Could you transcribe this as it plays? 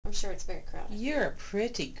sure it's very crowded. You're a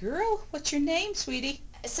pretty girl. What's your name, sweetie?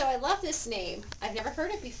 So I love this name. I've never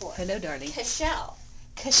heard it before. Hello, darling. Cashelle.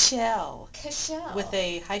 Cashelle. Cashelle. With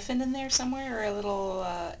a hyphen in there somewhere, or a little,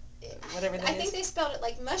 whatever that is? I think they spelled it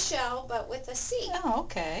like Michelle, but with a C. Oh,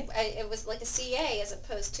 okay. It was like a CA as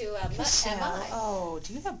opposed to a Cashelle. MI. Oh,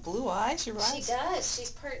 do you have blue eyes? Your eyes? She does.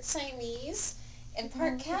 She's part Siamese and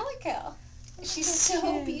part calico. She's so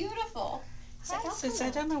so beautiful. Hi, sis.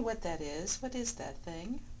 I don't know what that is. What is that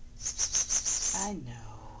thing? I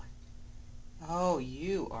know. Oh,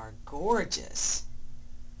 you are gorgeous.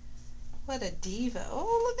 What a diva.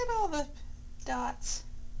 Oh, look at all the dots.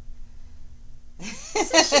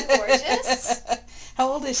 Isn't she gorgeous? How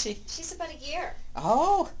old is she? She's about a year.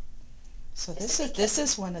 Oh, so this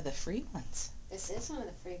is one of the free ones. This is one of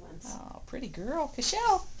the free ones. Oh, pretty girl.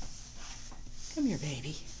 Cashelle, come here,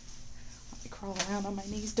 baby. Let me crawl around on my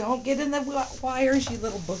knees. Don't get in the wires, you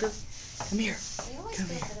little booger. Come here. They always Come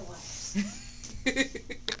go here. for the wires.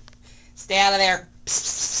 Stay out of there.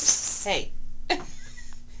 Hey.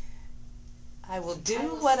 I will do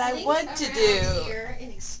what I want to do. Here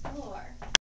and explore.